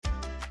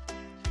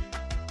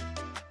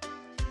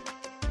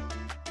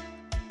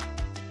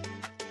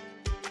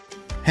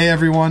Hey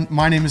everyone,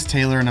 my name is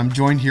Taylor and I'm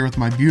joined here with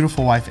my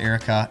beautiful wife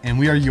Erica, and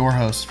we are your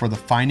hosts for the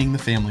Finding the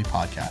Family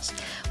podcast.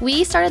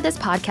 We started this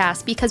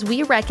podcast because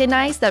we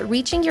recognize that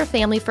reaching your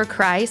family for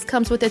Christ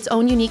comes with its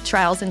own unique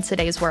trials in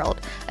today's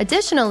world.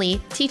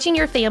 Additionally, teaching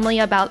your family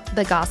about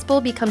the gospel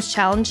becomes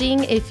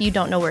challenging if you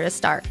don't know where to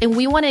start, and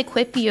we want to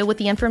equip you with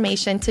the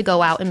information to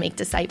go out and make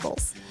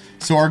disciples.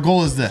 So our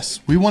goal is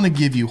this: we want to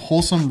give you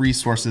wholesome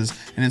resources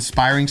and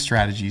inspiring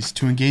strategies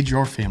to engage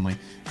your family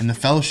in the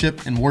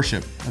fellowship and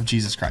worship of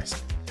Jesus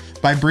Christ.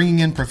 By bringing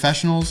in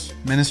professionals,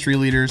 ministry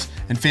leaders,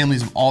 and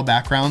families of all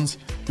backgrounds,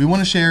 we want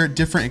to share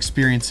different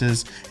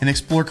experiences and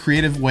explore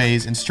creative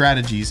ways and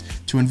strategies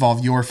to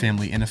involve your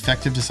family in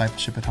effective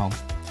discipleship at home.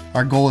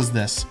 Our goal is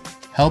this: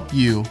 help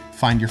you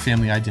find your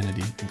family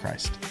identity in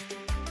Christ.